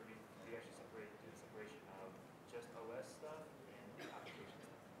suggest we actually do the separation of just OS stuff and application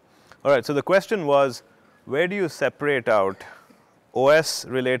stuff? All right. So the question was, where do you separate out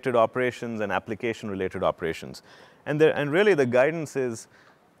OS-related operations and application-related operations? And really the guidance is,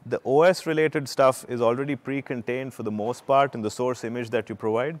 the OS-related stuff is already pre-contained for the most part in the source image that you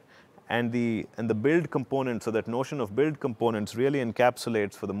provide, and the build component, so that notion of build components really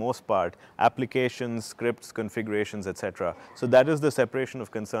encapsulates, for the most part, applications, scripts, configurations, etc. So that is the separation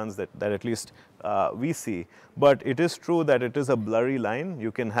of concerns that at least we see. But it is true that it is a blurry line.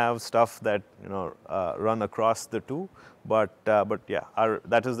 You can have stuff that run across the two, but yeah,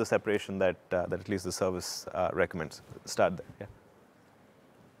 that is the separation that at least the service recommends. Start there. Yeah.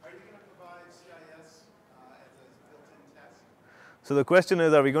 So the question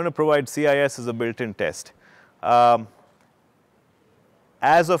is, are we going to provide CIS as a built-in test? As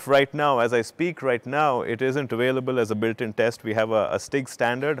of right now, as I speak right now, it isn't available as a built-in test. We have a STIG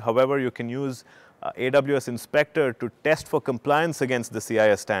standard. However, you can use AWS Inspector to test for compliance against the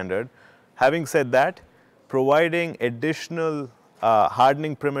CIS standard. Having said that, providing additional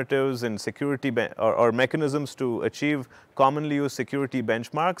hardening primitives and security or mechanisms to achieve commonly used security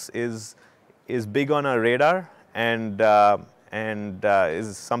benchmarks is big on our radar, and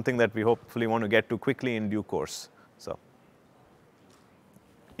is something that we hopefully want to get to quickly in due course. So,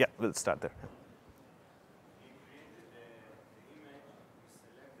 yeah, we'll start there.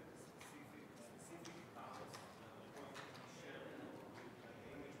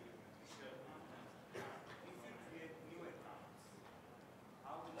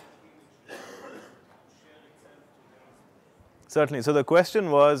 Certainly. So the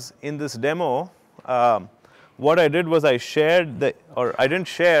question was, in this demo, what I did was I shared I didn't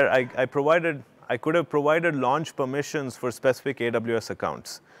share, I could have provided launch permissions for specific AWS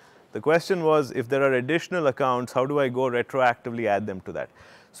accounts. The question was, if there are additional accounts, how do I go retroactively add them to that?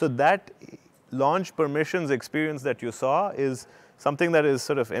 So that launch permissions experience that you saw is something that is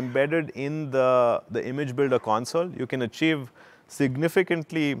sort of embedded in the image builder console. You can achieve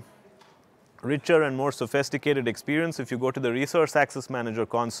significantly richer and more sophisticated experience if you go to the Resource Access Manager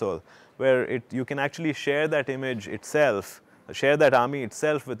console, where you can actually share that image itself, share that AMI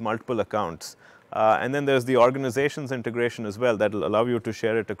itself with multiple accounts. And then there's the organizations integration as well that will allow you to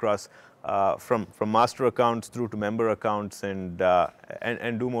share it across from master accounts through to member accounts, and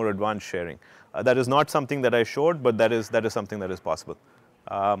do more advanced sharing. That is not something that I showed, but that is something that is possible.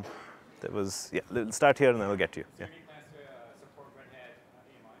 Let's start here and then I'll get to you. Yeah.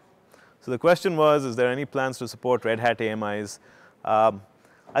 So the question was, is there any plans to support Red Hat AMIs? I'll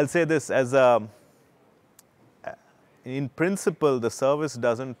say this, in principle, the service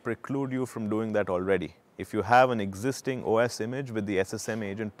doesn't preclude you from doing that already. If you have an existing OS image with the SSM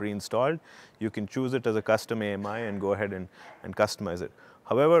agent pre-installed, you can choose it as a custom AMI and go ahead and customize it.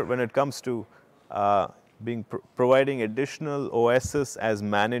 However, when it comes to providing additional OSs as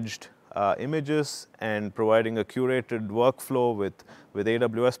managed images and providing a curated workflow with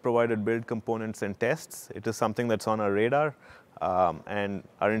AWS provided build components and tests, it is something that's on our radar, and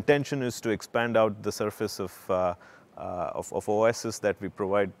our intention is to expand out the surface of OSs that we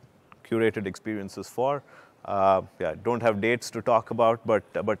provide curated experiences for. Yeah, don't have dates to talk about, but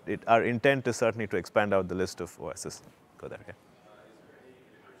our intent is certainly to expand out the list of OSs. Go there. Yeah.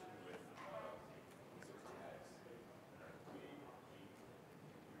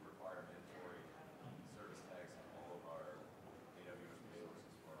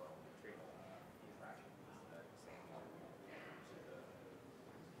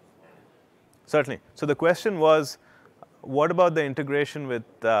 Certainly. So the question was, what about the integration with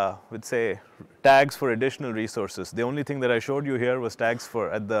say, tags for additional resources? The only thing that I showed you here was tags for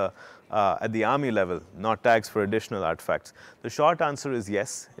at the Army level, not tags for additional artifacts. The short answer is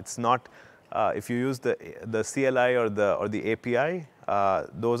yes. It's not. If you use the CLI or the API,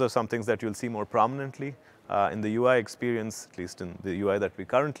 those are some things that you'll see more prominently in the UI experience. At least in the UI that we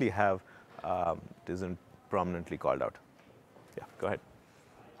currently have, it isn't prominently called out. Yeah, go ahead.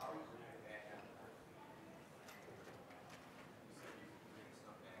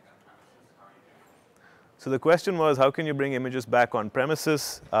 So the question was, how can you bring images back on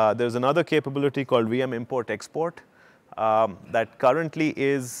premises? There's another capability called VM import export that currently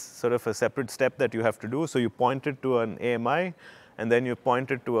is sort of a separate step that you have to do. So you point it to an AMI, and then you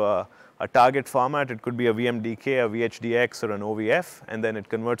point it to a target format. It could be a VMDK, a VHDX, or an OVF, and then it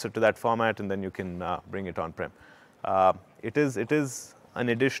converts it to that format, and then you can bring it on-prem. It is an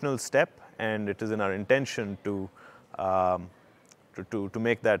additional step, and it is in our intention to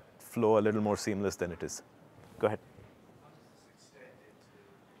make that flow a little more seamless than it is. Go ahead.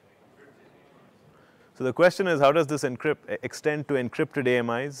 So the question is, how does this extend to encrypted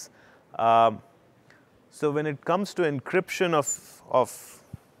AMIs? So when it comes to encryption of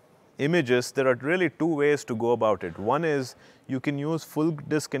images, there are really two ways to go about it. One is you can use full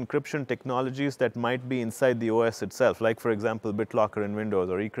disk encryption technologies that might be inside the OS itself, like for example BitLocker in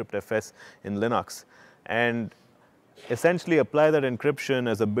Windows or eCryptFS in Linux, and essentially apply that encryption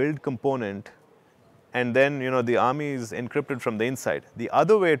as a build component, and then the ARMY is encrypted from the inside. The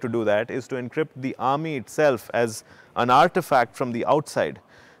other way to do that is to encrypt the ARMY itself as an artifact from the outside.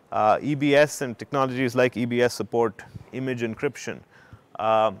 EBS and technologies like EBS support image encryption.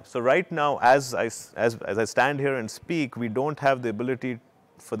 So right now, as I stand here and speak, we don't have the ability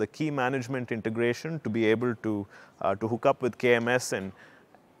for the key management integration to be able to hook up with KMS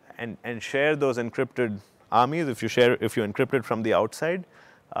and share those encrypted ARMYs if you encrypt it from the outside.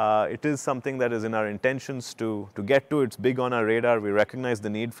 It is something that is in our intentions to get to. It's big on our radar. We recognize the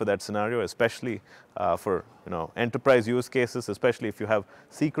need for that scenario, especially for enterprise use cases, especially if you have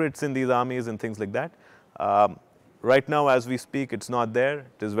secrets in these ARMYs and things like that. Right now, as we speak, it's not there.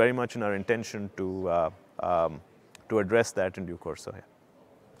 It is very much in our intention to address that in due course. So, yeah.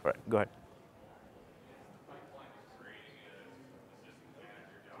 All right, go ahead.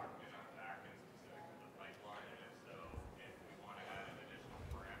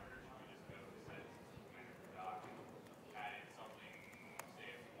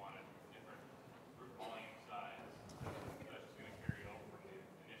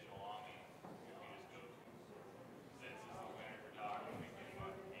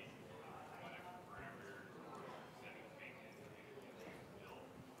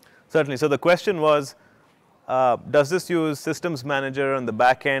 Certainly. So the question was, does this use Systems Manager on the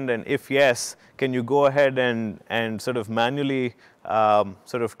back end? And if yes, can you go ahead and sort of manually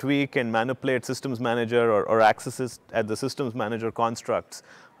sort of tweak and manipulate Systems Manager or access at the Systems Manager constructs?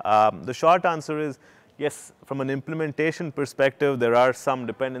 The short answer is yes. From an implementation perspective, there are some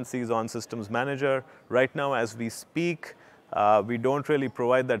dependencies on Systems Manager. Right now, as we speak, we don't really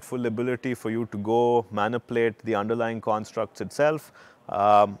provide that full ability for you to go manipulate the underlying constructs itself.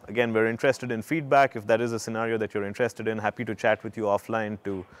 Again, we're interested in feedback. If that is a scenario that you're interested in, happy to chat with you offline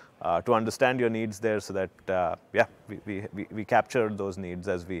to understand your needs there, so that yeah, we capture those needs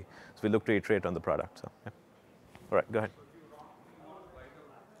as we look to iterate on the product. So, yeah. All right, go ahead.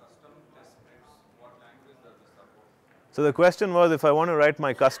 So the question was, if I want to write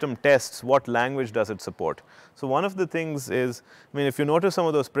my custom tests, what language does it support? So one of the things is, I mean, if you notice some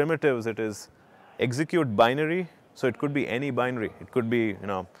of those primitives, it is execute binary. So it could be any binary. It could be,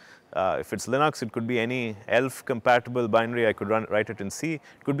 if it's Linux, it could be any ELF compatible binary. I could write it in C.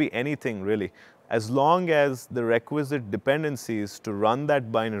 It could be anything really, as long as the requisite dependencies to run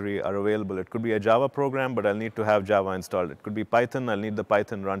that binary are available. It could be a Java program, but I'll need to have Java installed. It could be Python. I'll need the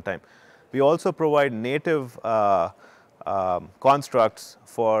Python runtime. We also provide native constructs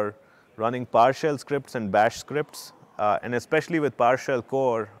for running PowerShell scripts and Bash scripts. And especially with PowerShell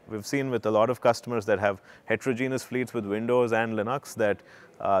core, we've seen with a lot of customers that have heterogeneous fleets with Windows and Linux that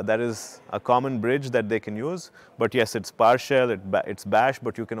that is a common bridge that they can use. But yes, it's PowerShell, it's Bash,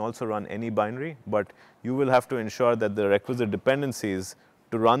 but you can also run any binary. But you will have to ensure that the requisite dependencies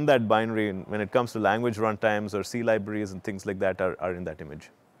to run that binary when it comes to language runtimes or C libraries and things like that are in that image.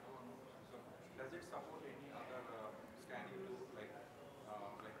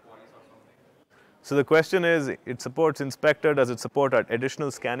 So the question is, it supports Inspector. Does it support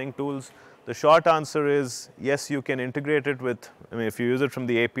additional scanning tools? The short answer is yes, you can integrate it with, I mean, if you use it from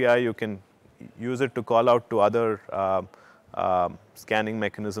the API, you can use it to call out to other scanning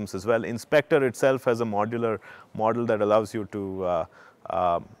mechanisms as well. Inspector itself has a modular model that allows you to,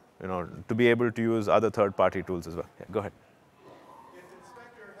 to be able to use other third-party tools as well. Yeah, go ahead. If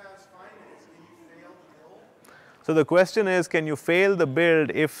Inspector has findings, can you fail the build? So the question is, can you fail the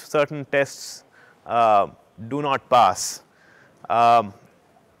build if certain tests do not pass?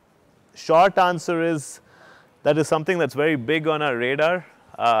 Short answer is that is something that's very big on our radar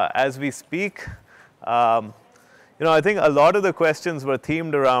as we speak. I think a lot of the questions were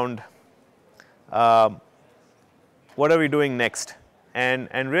themed around what are we doing next?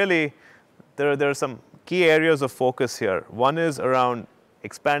 And really, there are some key areas of focus here. One is around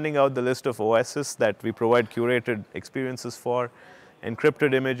expanding out the list of OSs that we provide curated experiences for,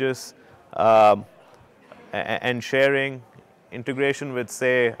 encrypted images, and sharing, integration with,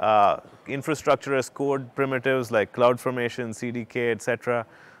 say, infrastructure as code primitives like CloudFormation, CDK, etc.,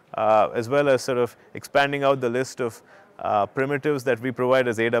 as well as sort of expanding out the list of primitives that we provide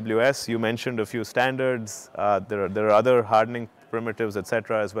as AWS. You mentioned a few standards. There are other hardening primitives,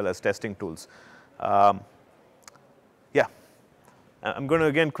 etc., as well as testing tools. Yeah. I'm going to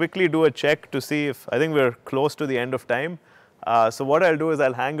again quickly do a check to see if I think we're close to the end of time. So what I'll do is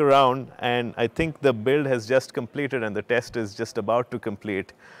I'll hang around, and I think the build has just completed and the test is just about to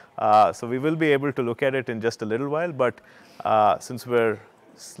complete. So we will be able to look at it in just a little while, but since we're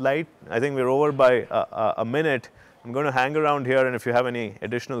I think we're over by a minute, I'm going to hang around here, and if you have any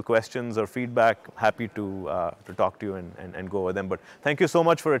additional questions or feedback, happy to talk to you and go over them. But thank you so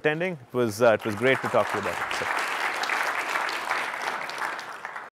much for attending. It was great to talk to you about it. So.